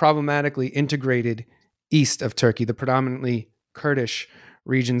problematically integrated east of Turkey, the predominantly Kurdish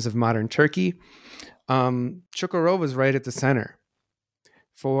regions of modern Turkey. Çukurova is right at the center.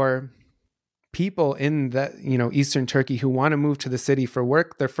 For people in that, Eastern Turkey who want to move to the city for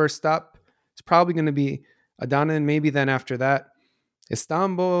work, their first stop is probably going to be Adana, and maybe then after that,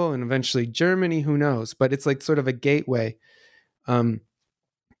 Istanbul, and eventually Germany, who knows? But it's like sort of a gateway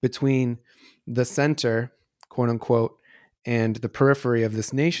between the center, quote unquote, and the periphery of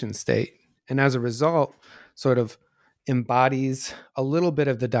this nation state. And as a result, sort of embodies a little bit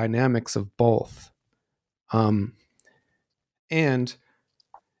of the dynamics of both. And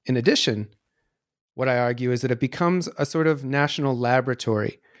in addition, what I argue is that it becomes a sort of national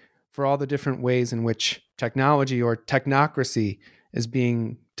laboratory for all the different ways in which technology or technocracy is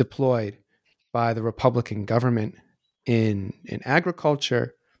being deployed by the Republican government in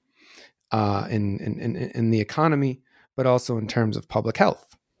agriculture, in the economy, but also in terms of public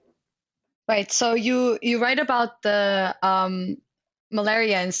health. Right. So you write about the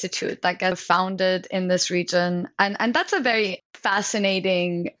Malaria Institute that got founded in this region, and that's a very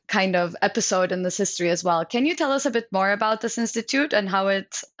fascinating kind of episode in this history as well. Can you tell us a bit more about this institute and how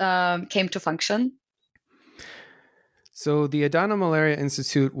it came to function? So the Adana Malaria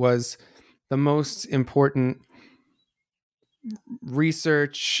Institute was the most important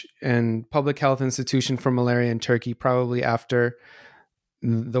research and public health institution for malaria in Turkey, probably after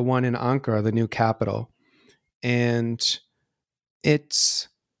the one in Ankara, the new capital. And its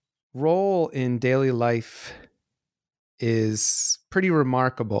role in daily life is pretty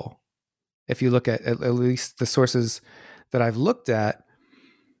remarkable. If you look at least the sources that I've looked at,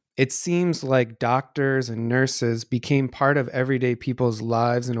 it seems like doctors and nurses became part of everyday people's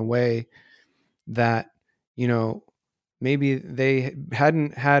lives in a way that, maybe they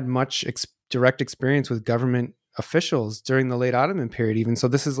hadn't had much direct experience with government officials during the late Ottoman period even. So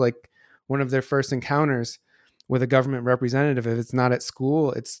this is like one of their first encounters with a government representative. If it's not at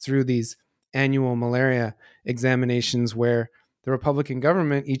school, it's through these annual malaria examinations where the Republican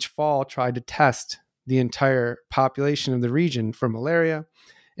government each fall tried to test the entire population of the region for malaria,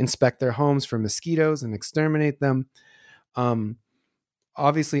 inspect their homes for mosquitoes and exterminate them,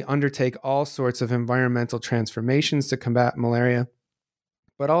 obviously undertake all sorts of environmental transformations to combat malaria,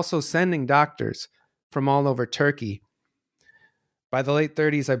 but also sending doctors from all over Turkey. By the late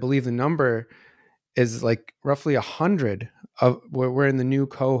 30s, I believe the number is like roughly 100 of, we're in the new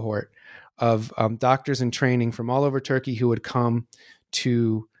cohort of doctors in training from all over Turkey who would come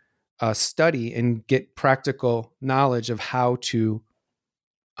to study and get practical knowledge of how to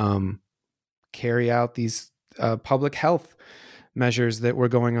carry out these public health measures that were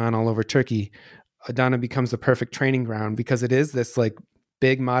going on all over Turkey. Adana becomes the perfect training ground because it is this like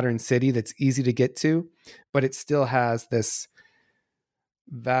big modern city that's easy to get to, but it still has this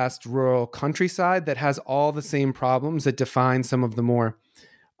vast rural countryside that has all the same problems that define some of the more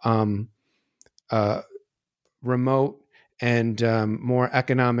remote and more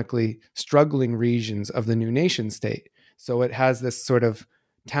economically struggling regions of the new nation state. So it has this sort of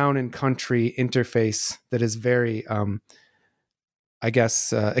town and country interface that is very,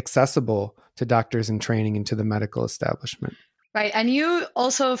 accessible to doctors in training and to the medical establishment. Right. And you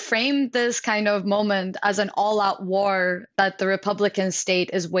also framed this kind of moment as an all-out war that the Republican state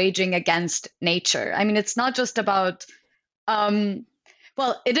is waging against nature. I mean, it's not just about,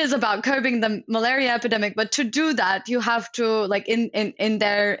 it is about curbing the malaria epidemic, but to do that, you have to, like in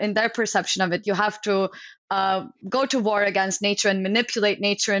their perception of it, you have to go to war against nature and manipulate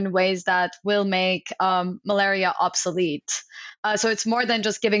nature in ways that will make malaria obsolete. So it's more than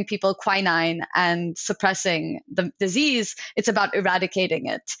just giving people quinine and suppressing the disease. It's about eradicating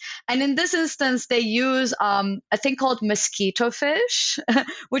it. And in this instance, they use a thing called mosquito fish,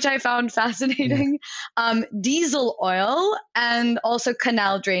 which I found fascinating, diesel oil, and also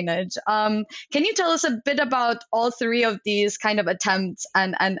canal drainage. Can you tell us a bit about all three of these kind of attempts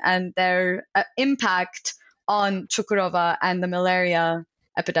and their impact on Çukurova and the malaria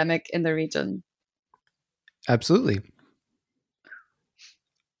epidemic in the region? Absolutely.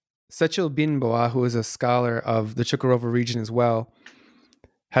 Seçil Binboğa, who is a scholar of the Çukurova region as well,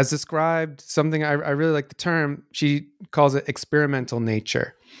 has described something, I really like the term, she calls it experimental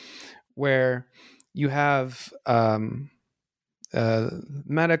nature, where you have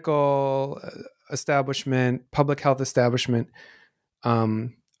medical, establishment, public health establishment,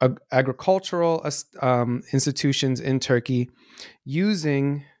 agricultural institutions in Turkey,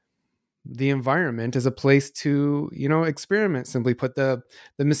 using the environment as a place to, experiment. Simply put, the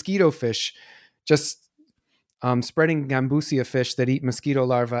mosquito fish, just spreading Gambusia fish that eat mosquito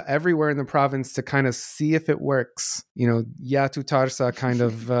larvae everywhere in the province to kind of see if it works. Ya tutarsa kind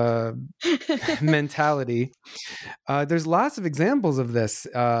of mentality. There's lots of examples of this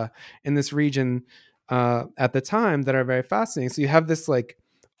in this region at the time that are very fascinating. So you have this like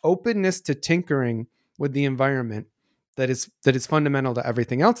openness to tinkering with the environment that is fundamental to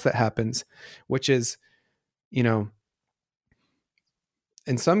everything else that happens, which is,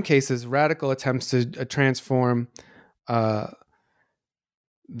 in some cases, radical attempts to transform the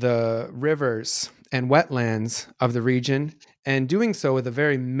rivers and wetlands of the region, and doing so with a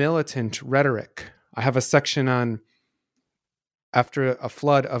very militant rhetoric. I have a section on after a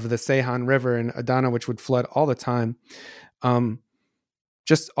flood of the Seyhan River in Adana, which would flood all the time.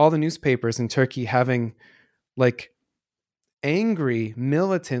 Just all the newspapers in Turkey having like angry,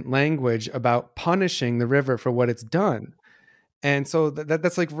 militant language about punishing the river for what it's done. And so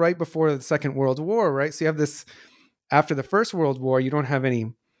that's like right before the Second World War, right? So you have this, after the First World War, you don't have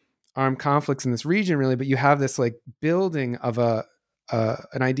any armed conflicts in this region really, but you have this like building of an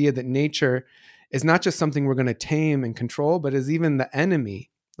idea that nature is not just something we're going to tame and control, but is even the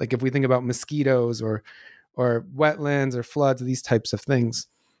enemy. Like if we think about mosquitoes or wetlands or floods, these types of things.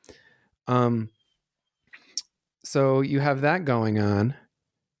 So you have that going on.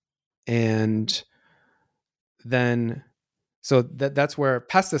 And then, so that's where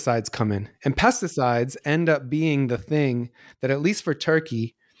pesticides come in. And pesticides end up being the thing that, at least for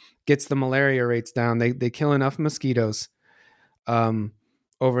Turkey, gets the malaria rates down. They kill enough mosquitoes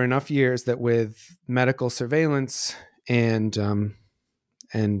over enough years that with medical surveillance and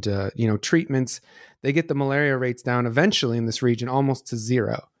treatments, they get the malaria rates down eventually in this region almost to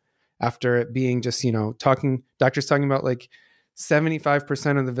zero, after it being just, doctors talking about like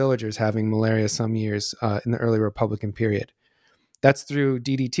 75% of the villagers having malaria some years in the early Republican period. That's through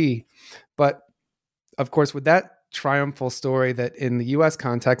DDT. But of course, with that triumphal story that in the US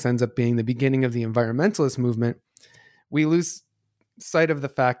context ends up being the beginning of the environmentalist movement, we lose sight of the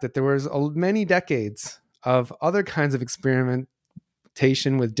fact that there was many decades of other kinds of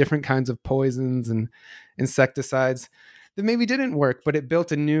experimentation with different kinds of poisons and insecticides that maybe didn't work, but it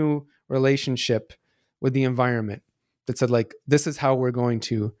built a new relationship with the environment that said, like, this is how we're going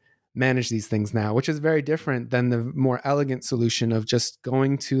to manage these things now, which is very different than the more elegant solution of just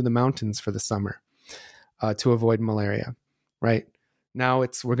going to the mountains for the summer to avoid malaria, right? Now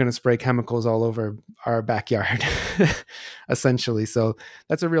we're going to spray chemicals all over our backyard, essentially. So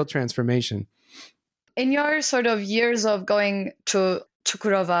that's a real transformation. In your sort of years of going to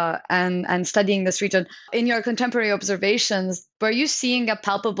Çukurova and studying this region, in your contemporary observations, were you seeing a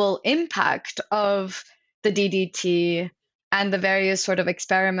palpable impact of the DDT and the various sort of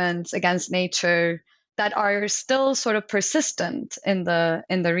experiments against nature that are still sort of persistent in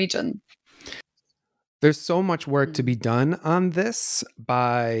the region? There's so much work to be done on this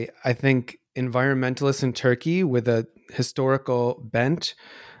by, I think, environmentalists in Turkey with a historical bent.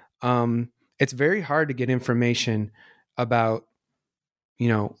 It's very hard to get information about,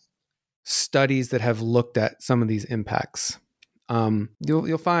 studies that have looked at some of these impacts.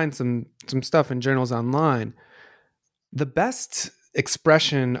 You'll find some stuff in journals online. The best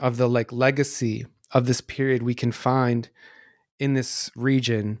expression of the legacy of this period we can find in this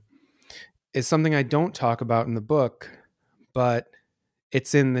region is something I don't talk about in the book, but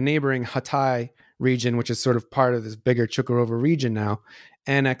it's in the neighboring Hatay region, which is sort of part of this bigger Çukurova region now,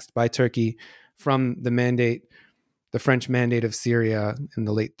 annexed by Turkey from the French mandate of Syria in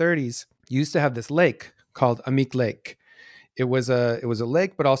the late 30s. You used to have this lake called Amik Lake. It was a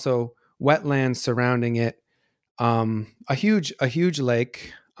lake, but also wetlands surrounding it. A huge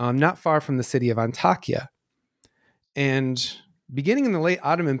lake, not far from the city of Antakya. And beginning in the late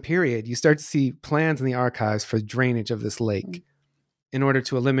Ottoman period, you start to see plans in the archives for drainage of this lake in order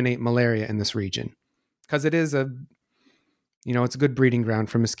to eliminate malaria in this region, because it is it's a good breeding ground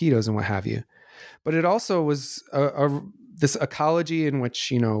for mosquitoes and what have you. But it also was this ecology in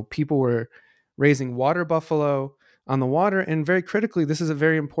which, people were raising water buffalo on the water. And very critically, this is a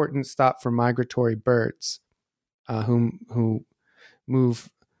very important stop for migratory birds who move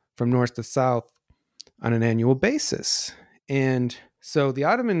from north to south on an annual basis. And so the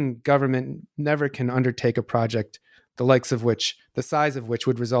Ottoman government never can undertake a project the size of which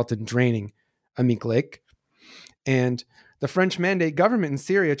would result in draining Amik Lake. And the French mandate government in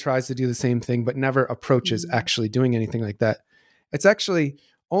Syria tries to do the same thing, but never approaches actually doing anything like that. It's actually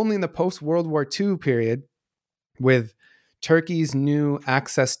only in the post-World War II period, with Turkey's new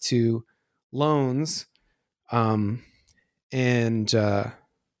access to loans and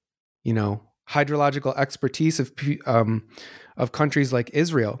hydrological expertise of countries like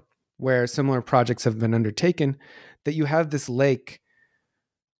Israel, where similar projects have been undertaken, that you have this lake,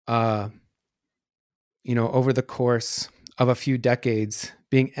 over the course of a few decades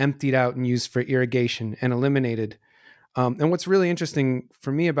being emptied out and used for irrigation and eliminated. And what's really interesting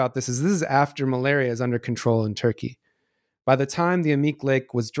for me about this is after malaria is under control in Turkey. By the time the Amik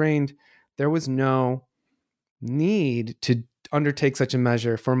Lake was drained, there was no need to undertake such a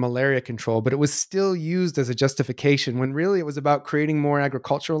measure for malaria control, but it was still used as a justification when really it was about creating more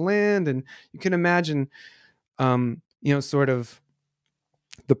agricultural land. And you can imagine, sort of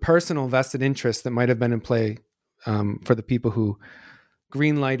the personal vested interest that might have been in play for the people who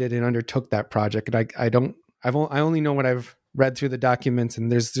greenlighted and undertook that project. And I only know what I've read through the documents,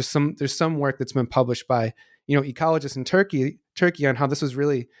 and there's some work that's been published by ecologists in Turkey on how this was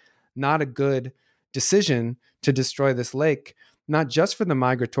really not a good decision to destroy this lake, not just for the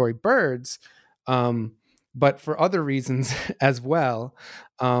migratory birds, but for other reasons as well.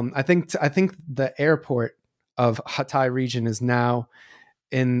 I think the airport of Hatay region is now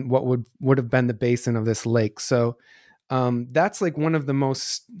in what would have been the basin of this lake. So that's like one of the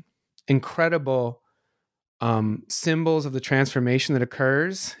most incredible symbols of the transformation that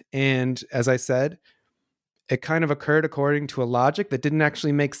occurs. And as I said, it kind of occurred according to a logic that didn't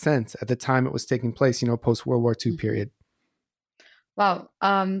actually make sense at the time it was taking place, post World War II period. Wow.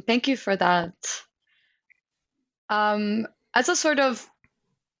 Thank you for that. As a sort of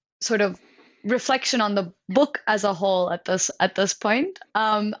reflection on the book as a whole at this point,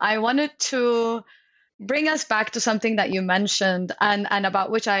 I wanted to bring us back to something that you mentioned and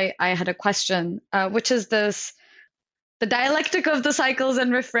about which I had a question, which is the dialectic of the cycles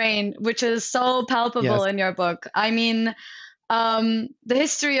and refrain, which is so palpable in your book. I mean, the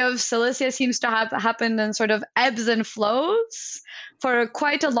history of Cilicia seems to have happened in sort of ebbs and flows for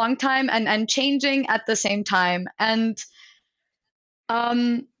quite a long time and changing at the same time. And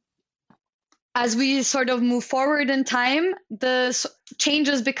as we sort of move forward in time, the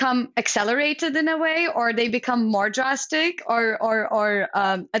changes become accelerated in a way, or they become more drastic, or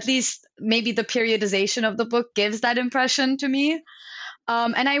at least maybe the periodization of the book gives that impression to me.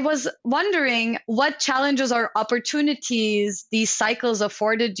 And I was wondering what challenges or opportunities these cycles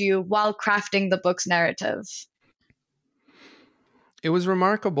afforded you while crafting the book's narrative. It was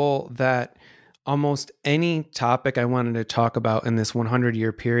remarkable that almost any topic I wanted to talk about in this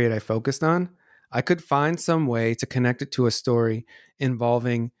 100-year period I focused on, I could find some way to connect it to a story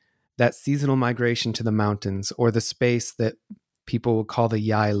involving that seasonal migration to the mountains, or the space that people would call the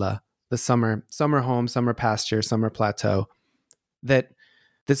Yaila, the summer home, summer pasture, summer plateau. That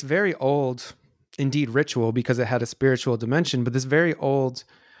this very old, indeed ritual, because it had a spiritual dimension, but this very old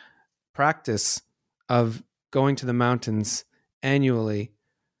practice of going to the mountains annually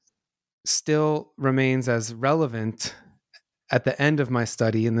still remains as relevant at the end of my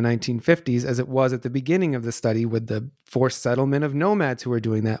study in the 1950s as it was at the beginning of the study, with the forced settlement of nomads who were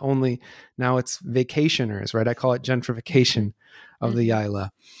doing that. Only now it's vacationers, right? I call it gentrification of the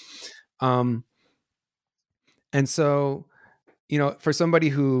Yaila. And so, for somebody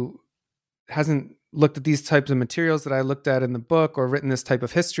who hasn't looked at these types of materials that I looked at in the book or written this type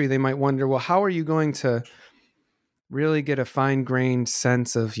of history, they might wonder, well, how are you going to really get a fine-grained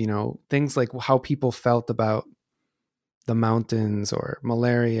sense of, things like how people felt about the mountains or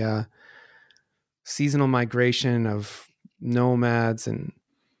malaria, seasonal migration of nomads and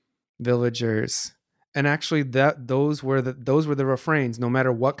villagers. And actually those were the refrains. No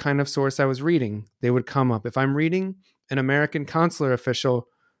matter what kind of source I was reading, they would come up. If I'm reading an American consular official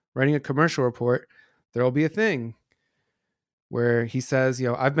writing a commercial report, there'll be a thing where he says,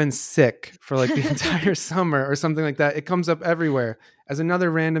 I've been sick for like the entire summer or something like that. It comes up everywhere. As another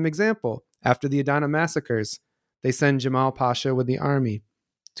random example, after the Adana massacres, they send Jamal Pasha with the army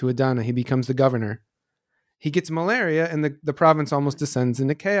to Adana. He becomes the governor. He gets malaria and the province almost descends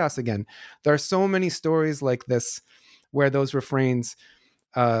into chaos again. There are so many stories like this where those refrains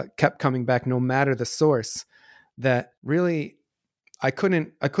kept coming back no matter the source, that really I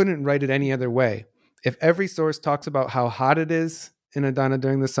couldn't write it any other way. If every source talks about how hot it is in Adana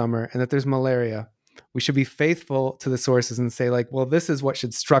during the summer and that there's malaria, we should be faithful to the sources and say, like, well, this is what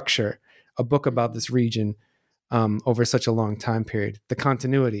should structure a book about this region over such a long time period, the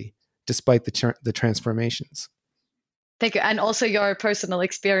continuity, despite the transformations. Thank you. And also your personal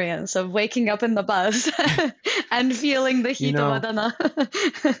experience of waking up in the bus and feeling the heat of Adana.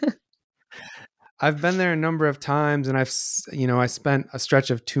 I've been there a number of times, and I spent a stretch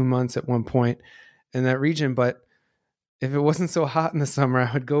of 2 months at one point in that region. But if it wasn't so hot in the summer,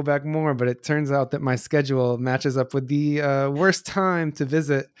 I would go back more. But it turns out that my schedule matches up with the worst time to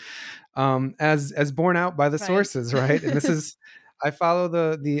visit, as borne out by the sources, right? And this is, I follow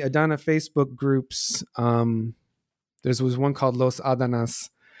the Adana Facebook groups. There was one called Los Adanas,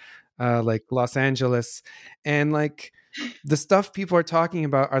 like Los Angeles, and like the stuff people are talking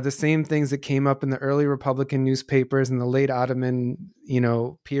about are the same things that came up in the early Republican newspapers in the late Ottoman,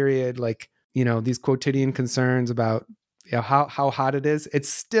 period. Like, these quotidian concerns about how hot it is. It's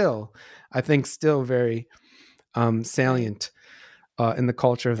still, I think, very salient in the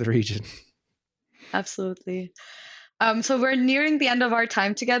culture of the region. Absolutely. So we're nearing the end of our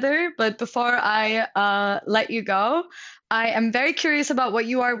time together, but before I let you go, I am very curious about what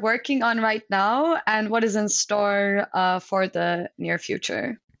you are working on right now and what is in store for the near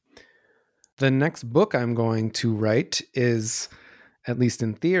future. The next book I'm going to write is, at least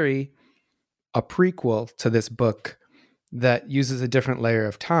in theory, a prequel to this book that uses a different layer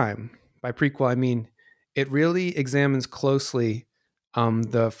of time. By prequel, I mean it really examines closely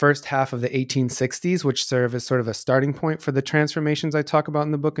the first half of the 1860s, which serve as sort of a starting point for the transformations I talk about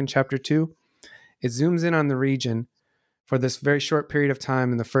in the book in chapter 2. It zooms in on the region for this very short period of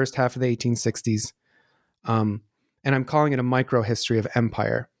time in the first half of the 1860s. And I'm calling it a micro-history of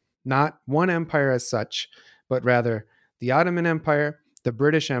empire. Not one empire as such, but rather the Ottoman Empire, the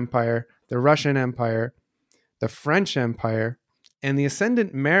British Empire, the Russian Empire, the French Empire, and the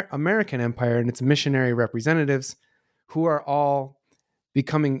ascendant American Empire and its missionary representatives, who are all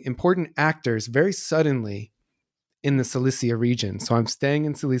becoming important actors very suddenly in the Cilicia region. So I'm staying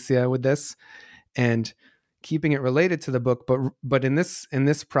in Cilicia with this and keeping it related to the book, but in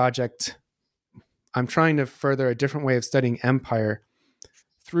this project, I'm trying to further a different way of studying empire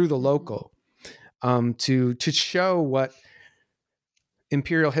through the local, to show what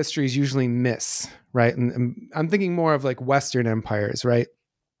imperial histories usually miss, right? And I'm thinking more of like Western empires, right?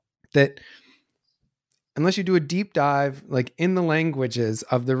 That unless you do a deep dive, like in the languages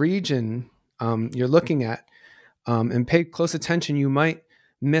of the region you're looking at, and pay close attention, you might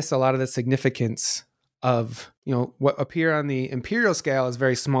miss a lot of the significance of, what appear on the imperial scale as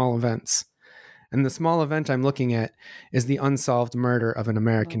very small events. And the small event I'm looking at is the unsolved murder of an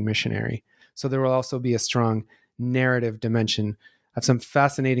American missionary. So there will also be a strong narrative dimension of some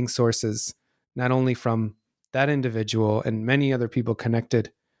fascinating sources, not only from that individual and many other people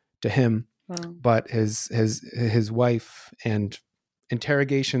connected to him, but his wife and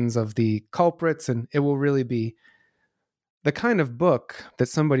interrogations of the culprits. And it will really be the kind of book that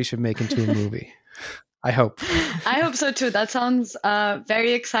somebody should make into a movie. I hope. I hope so too. That sounds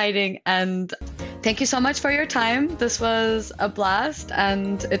very exciting. And thank you so much for your time. This was a blast.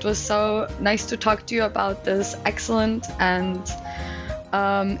 And it was so nice to talk to you about this excellent and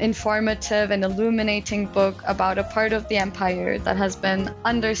informative and illuminating book about a part of the empire that has been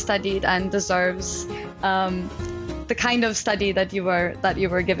understudied and deserves the kind of study that you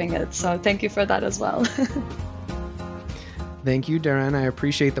were giving it. So thank you for that as well. Thank you, Darren. I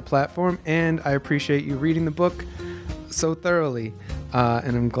appreciate the platform, and I appreciate you reading the book so thoroughly,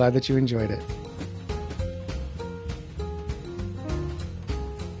 and I'm glad that you enjoyed it.